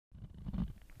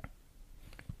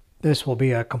This will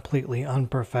be a completely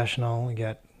unprofessional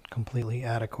yet completely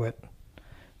adequate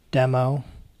demo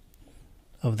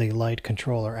of the light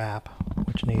controller app,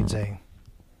 which needs a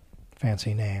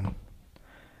fancy name.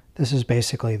 This is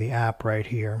basically the app right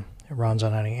here. It runs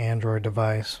on any Android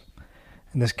device.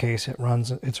 In this case,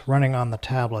 it's running on the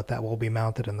tablet that will be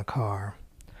mounted in the car.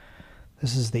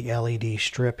 This is the LED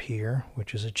strip here,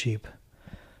 which is a cheap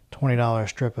 $20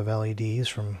 strip of LEDs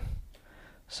from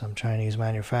some Chinese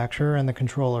manufacturer, and the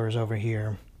controller is over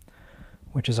here,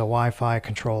 which is a Wi-Fi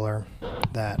controller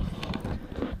that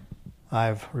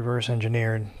I've reverse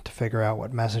engineered to figure out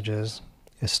what messages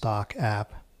a stock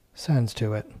app sends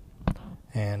to it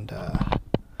and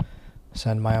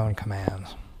send my own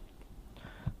commands.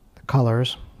 The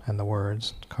colors and the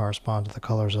words correspond to the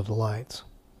colors of the lights.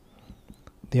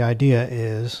 The idea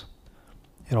is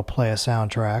it'll play a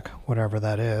soundtrack, whatever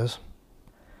that is,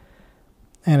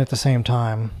 and at the same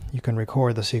time you can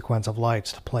record the sequence of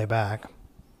lights to play back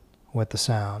with the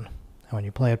sound. And when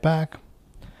you play it back,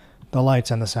 the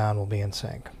lights and the sound will be in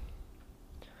sync.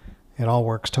 It all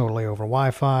works totally over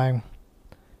Wi-Fi.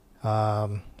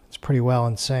 It's pretty well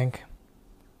in sync.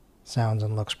 Sounds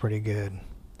and looks pretty good.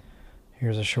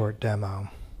 Here's a short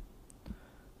demo.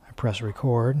 I press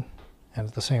record, and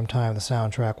at the same time the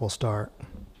soundtrack will start.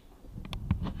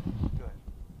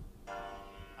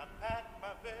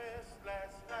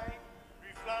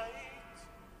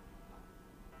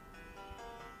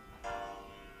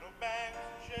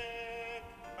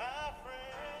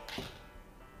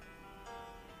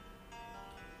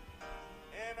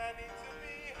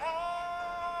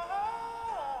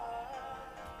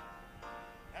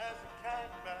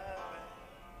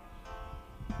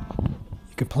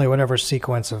 You can play whatever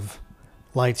sequence of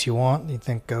lights you want, you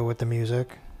think go with the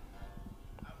music.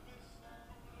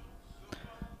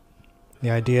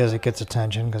 The idea is it gets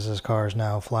attention because this car is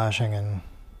now flashing and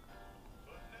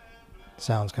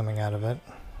sounds coming out of it.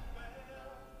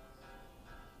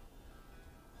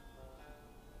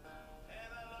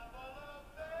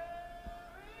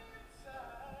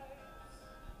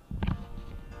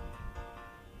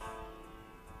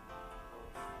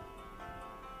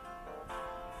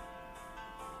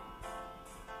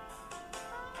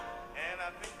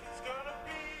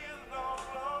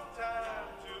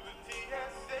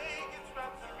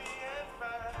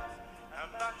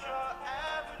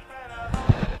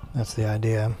 That's the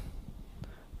idea.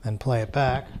 Then play it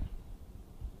back.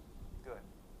 Good.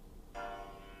 I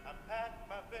packed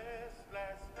my vest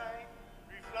last night,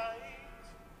 reflight.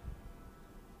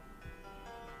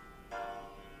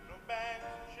 No bags to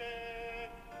check,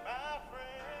 my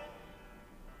friend.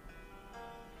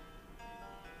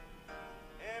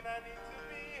 And I need to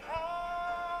be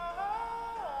high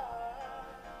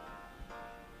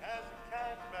as a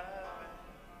cat by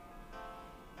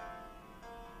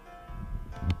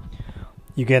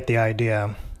You get the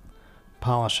idea.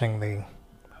 Polishing the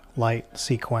light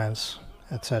sequence,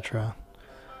 etc.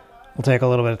 will take a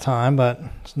little bit of time, but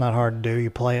it's not hard to do. You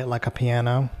play it like a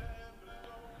piano.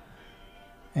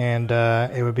 And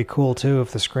it would be cool too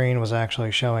if the screen was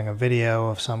actually showing a video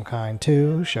of some kind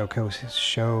too,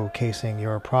 showcasing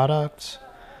your products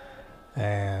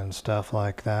and stuff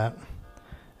like that.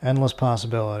 Endless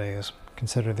possibilities.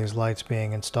 Consider these lights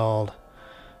being installed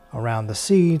around the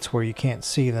seats where you can't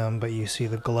see them, but you see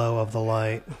the glow of the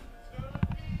light.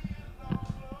 I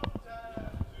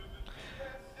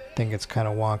think it's kind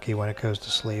of wonky when it goes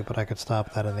to sleep, but I could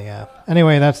stop that in the app.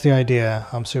 Anyway, that's the idea.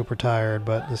 I'm super tired,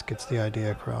 but this gets the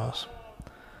idea across.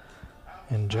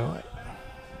 Enjoy.